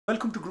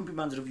Welcome to Grumpy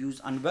Man's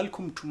Reviews and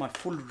welcome to my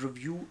full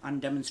review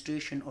and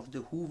demonstration of the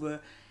Hoover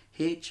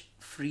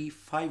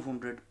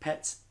H3500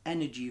 Pets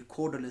Energy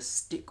Cordless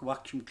Stick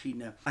Vacuum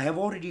Cleaner. I have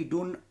already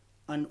done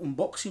an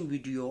unboxing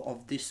video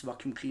of this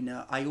vacuum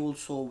cleaner. I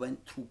also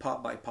went through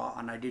part by part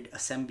and I did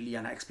assembly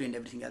and I explained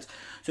everything else.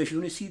 So if you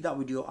want to see that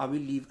video, I will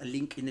leave a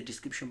link in the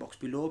description box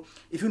below.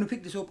 If you want to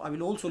pick this up, I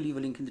will also leave a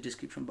link in the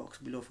description box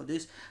below for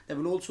this. There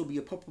will also be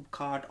a pop-up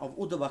card of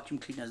other vacuum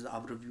cleaners that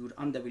I've reviewed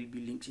and there will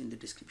be links in the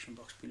description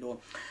box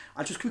below.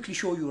 I'll just quickly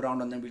show you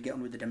around and then we'll get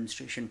on with the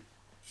demonstration.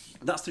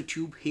 That's the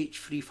Tube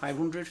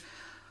H3500.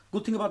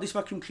 Good thing about this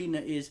vacuum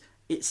cleaner is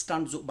it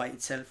stands up by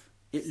itself.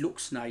 It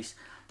looks nice.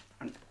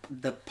 And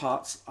the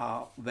parts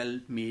are well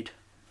made.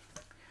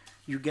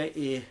 You get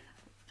a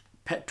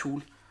pet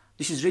tool.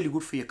 This is really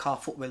good for your car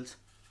footwells.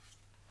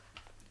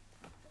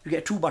 You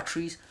get two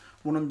batteries,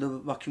 one on the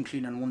vacuum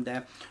cleaner and one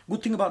there.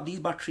 Good thing about these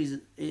batteries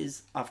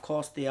is, of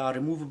course, they are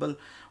removable,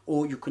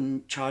 or you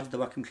can charge the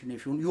vacuum cleaner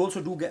if you want. You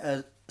also do get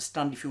a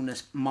stand if you want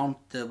to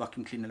mount the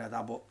vacuum cleaner like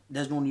that, but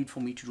there's no need for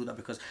me to do that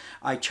because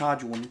I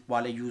charge one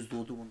while I use the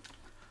other one.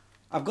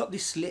 I've got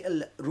this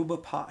little rubber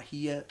part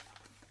here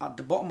at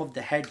the bottom of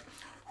the head.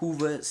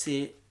 Hoover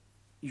say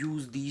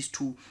use these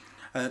two.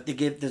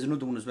 There's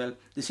another one as well.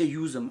 They say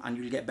use them and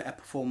you'll get better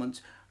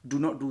performance. Do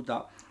not do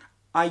that.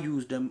 I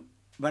used them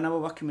when I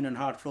was vacuuming on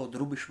hard floor. The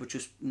rubbish was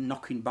just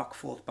knocking back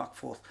forth.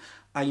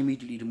 I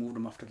immediately removed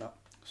them after that,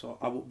 so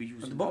I won't be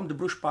using them. The bottom of the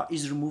brush bar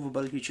is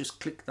removable. You just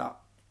click that,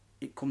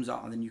 it comes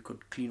out, and then you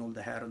could clean all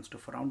the hair and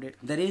stuff around it.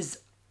 There is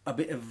a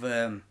bit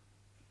of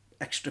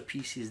extra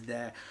pieces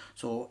there,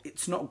 so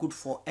it's not good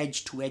for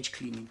edge to edge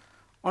cleaning.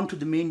 Onto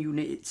the main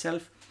unit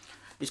itself.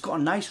 It's got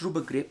a nice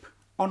rubber grip,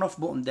 on-off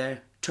button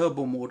there,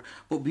 turbo mode,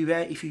 but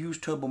beware, if you use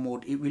turbo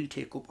mode it will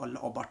take up a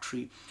lot of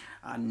battery.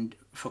 And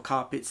for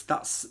carpets,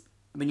 that's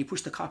when you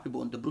push the carpet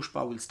button, the brush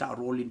bar will start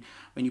rolling.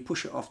 When you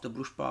push it off, the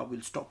brush bar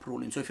will stop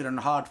rolling. So if you're on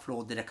a hard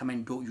floor, they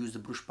recommend don't use the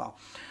brush bar,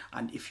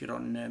 and if you're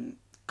on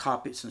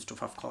carpets and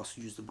stuff, of course,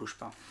 use the brush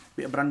bar.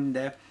 Bit of branding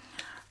there.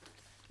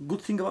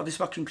 Good thing about this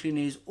vacuum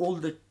cleaner is all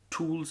the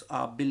tools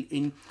are built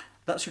in.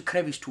 That's your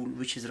crevice tool,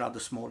 which is rather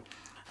small.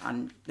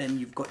 And then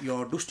you've got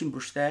your dusting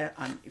brush there,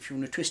 and if you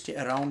want to twist it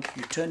around,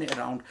 you turn it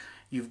around,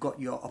 you've got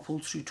your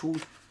upholstery tool.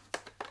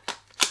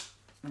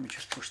 Let me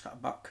just push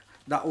that back.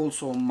 That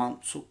also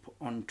mounts up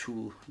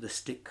onto the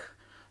stick,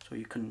 so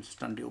you can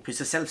stand it up. It's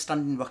a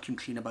self-standing vacuum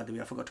cleaner, by the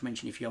way. I forgot to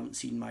mention if you haven't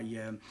seen my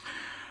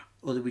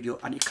other video,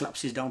 and it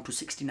collapses down to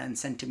 69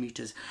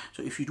 centimeters.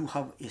 So if you do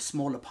have a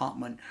small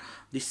apartment,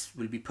 this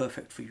will be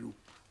perfect for you.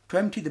 To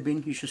empty the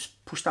bin, you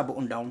just push that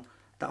button down,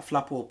 that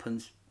flap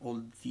opens,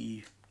 all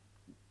the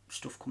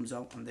stuff comes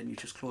out, and then you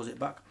just close it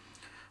back.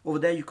 Over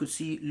there you could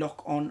see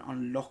lock on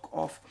and lock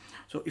off.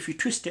 So if you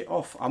twist it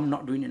off, I'm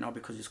not doing it now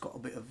because it's got a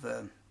bit of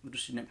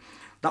dust in it,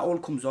 that all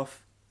comes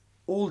off.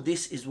 All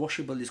this is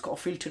washable. It's got a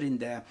filter in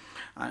there,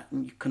 and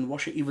you can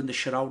wash it, even the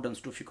shroud and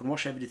stuff. You can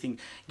wash everything,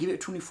 give it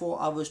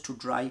 24 hours to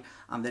dry,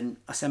 and then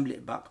assemble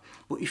it back.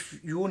 But if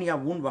you only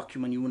have one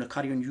vacuum and you want to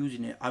carry on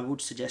using it, I would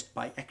suggest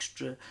buy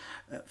extra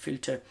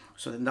filter,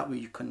 so then that way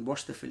you can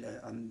wash the filter,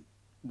 and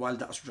while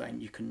that's drying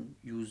you can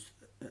use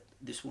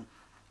this one.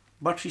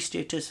 Battery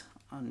status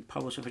and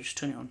power, so if I just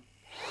turn it on,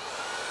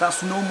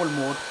 that's normal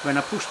mode. When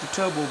I push the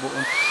turbo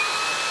button,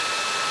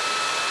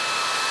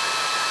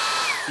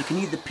 you can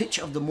hear the pitch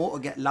of the motor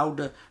get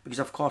louder because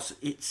of course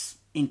it's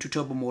into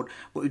turbo mode,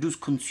 but it does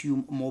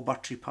consume more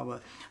battery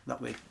power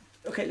that way.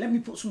 Okay, let me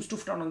put some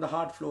stuff down on the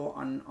hard floor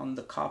and on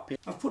the carpet.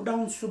 I've put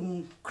down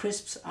some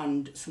crisps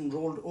and some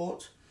rolled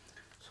oats,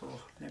 so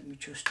let me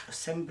just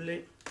assemble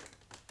it.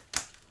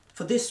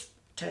 For this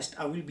test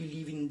I will be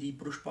leaving the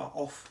brush bar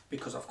off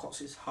because of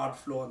course it's hard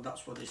floor and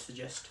that's what they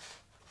suggest.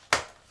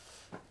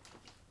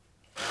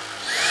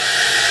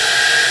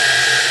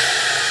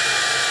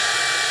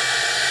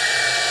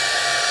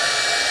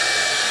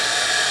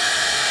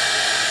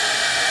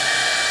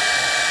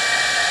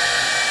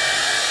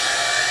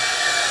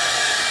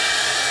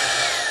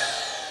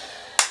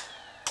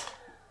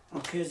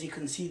 Okay, as you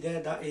can see there,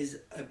 that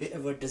is a bit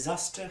of a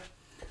disaster.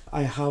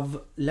 I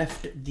have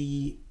left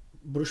the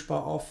brush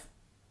bar off.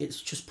 It's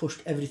just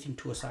pushed everything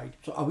to a side.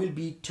 So I will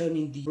be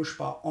turning the brush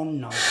bar on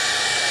now. A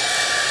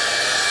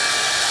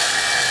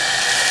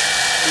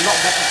lot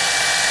better.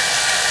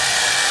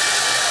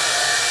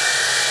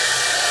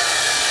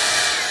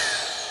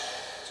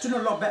 It's doing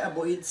a lot better,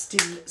 but it's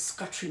still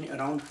scattering it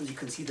around. As you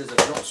can see, there's a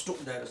lot stuck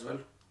there as well.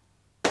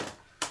 And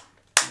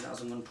that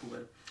hasn't gone too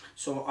well.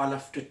 So I'll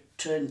have to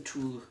turn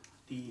to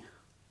the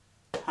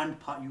hand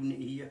part unit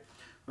here,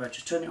 where I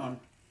just turn it on and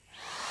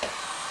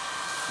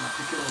I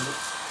pick it all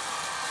up.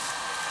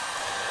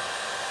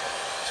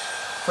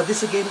 For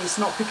this again, it's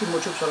not picking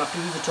much up, so I'll have to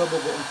use the turbo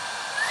button.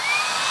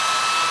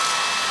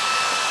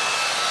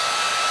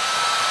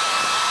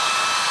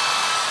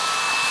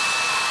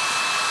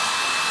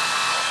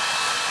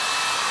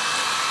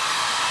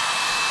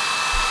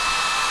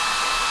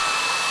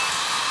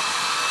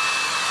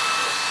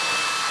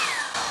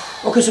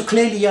 Okay, so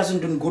clearly he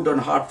hasn't done good on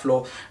hard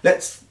floor.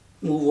 Let's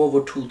move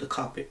over to the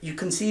carpet. You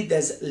can see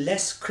there's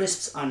less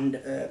crisps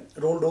and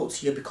rolled oats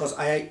here because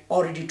I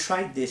already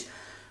tried this,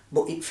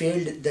 but it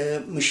failed.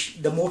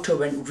 The motor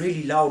went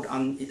really loud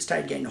and it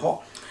started getting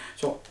hot.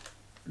 So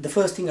the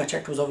first thing I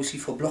checked was obviously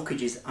for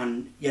blockages,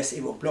 and yes,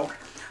 it was blocked.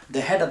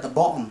 The head at the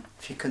bottom,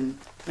 if you can,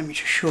 let me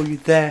just show you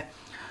there,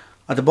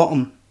 at the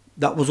bottom,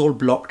 that was all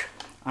blocked,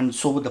 and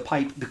so with the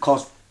pipe,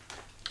 because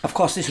of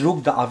course this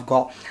rug that I've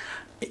got,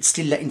 it's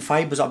still letting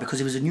fibres out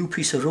because it was a new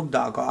piece of rug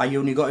that I got. I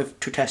only got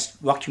it to test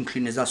vacuum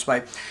cleaners. That's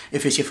why,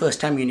 if it's your first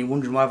time and you're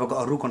wondering why have I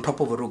got a rug on top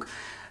of a rug,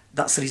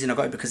 that's the reason I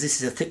got it, because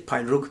this is a thick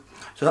pile rug.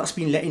 So that's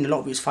been letting a lot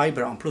of its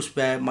fibre out. And plus,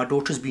 where my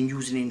daughter's been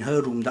using in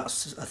her room,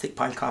 that's a thick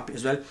pile carpet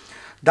as well.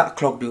 That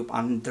clogged up,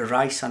 and the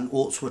rice and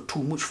oats were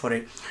too much for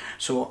it.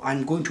 So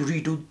I'm going to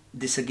redo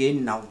this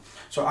again now.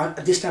 So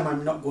this time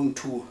I'm not going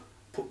to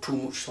put too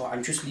much, so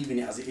I'm just leaving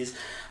it as it is.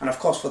 And of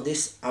course for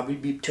this, I will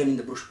be turning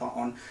the brush bar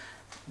on.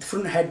 The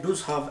front head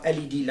does have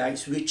LED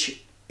lights,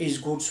 which is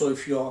good. So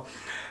if you're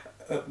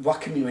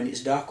vacuuming when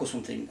it's dark or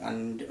something,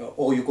 and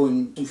or you're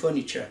going some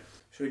furniture,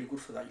 it's really good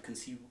for that. You can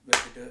see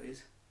where the dirt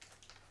is.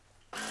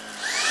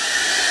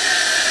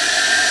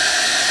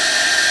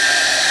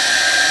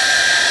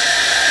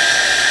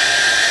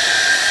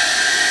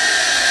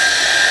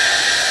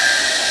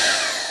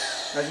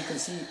 As you can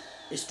see,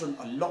 it's done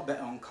a lot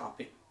better on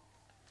carpet.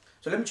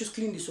 So let me just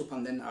clean this up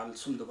and then I'll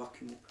sum the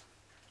vacuum up.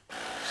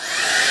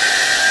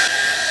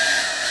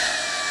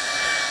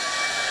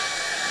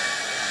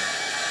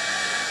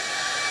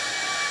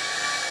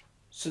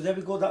 So there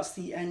we go, that's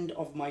the end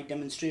of my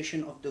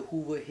demonstration of the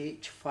Hoover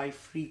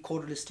H53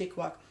 cordless stick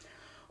vac.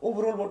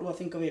 Overall, what do I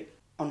think of it?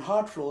 On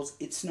hard floors,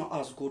 it's not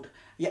as good.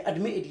 Yeah,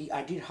 admittedly,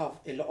 I did have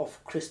a lot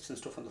of crisps and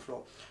stuff on the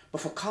floor.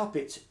 But for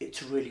carpets,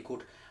 it's really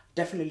good.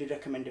 Definitely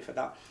recommend it for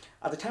that.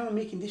 At the time I'm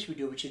making this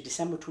video, which is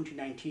December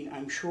 2019,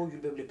 I'm sure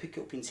you'll be able to pick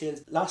it up in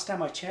sales. Last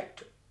time I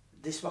checked,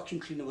 this vacuum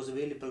cleaner was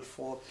available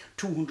for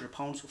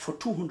 £200. For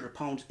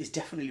 £200, it's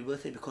definitely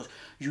worth it because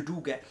you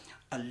do get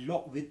a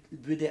lot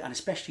with it, and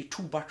especially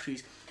 2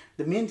 batteries.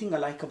 The main thing I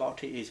like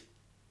about it is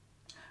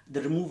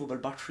the removable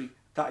battery.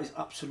 That is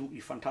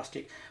absolutely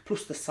fantastic.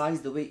 Plus the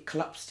size, the way it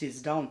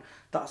collapses down,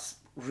 that's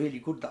really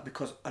good. That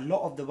because a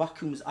lot of the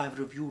vacuums I've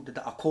reviewed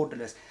that are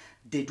cordless,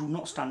 they do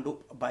not stand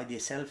up by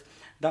themselves.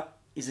 That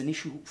is an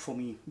issue for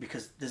me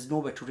because there's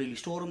nowhere to really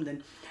store them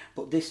then.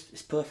 But this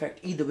is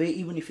perfect. Either way,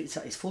 even if it's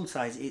at its full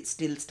size, it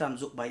still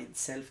stands up by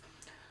itself.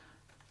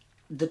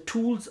 The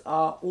tools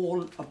are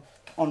all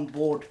on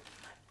board,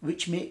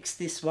 which makes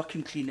this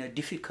vacuum cleaner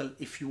difficult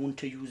if you want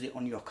to use it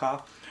on your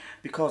car,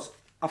 because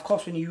of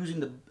course when you're using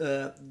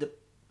the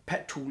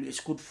pet tool, it's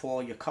good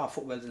for your car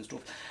footwells and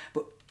stuff,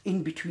 but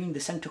in between the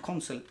center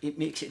console it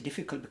makes it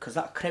difficult because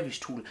that crevice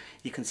tool,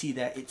 you can see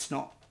there, it's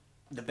not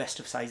the best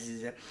of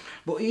sizes there.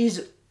 But it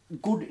is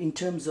good in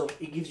terms of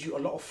it gives you a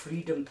lot of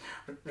freedom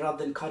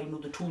rather than carrying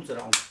other tools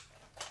around.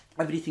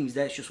 Everything's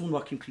there. It's just one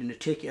vacuum cleaner,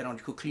 take it around,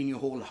 you could clean your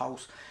whole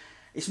house.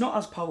 It's not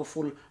as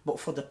powerful, but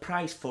for the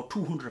price, for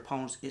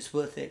 £200, it's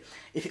worth it.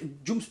 If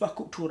it jumps back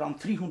up to around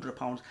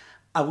 £300,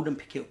 I wouldn't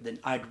pick it up then.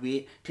 I'd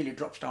wait till it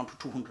drops down to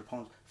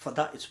 £200. For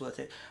that, it's worth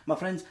it. My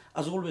friends,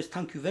 as always,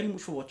 thank you very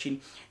much for watching.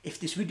 If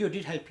this video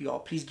did help you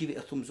out, please give it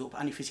a thumbs up.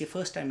 And if it's your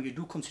first time, you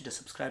do consider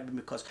subscribing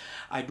because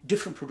I do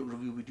different product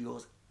review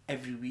videos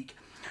every week.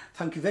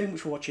 Thank you very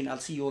much for watching. I'll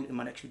see you all in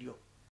my next video.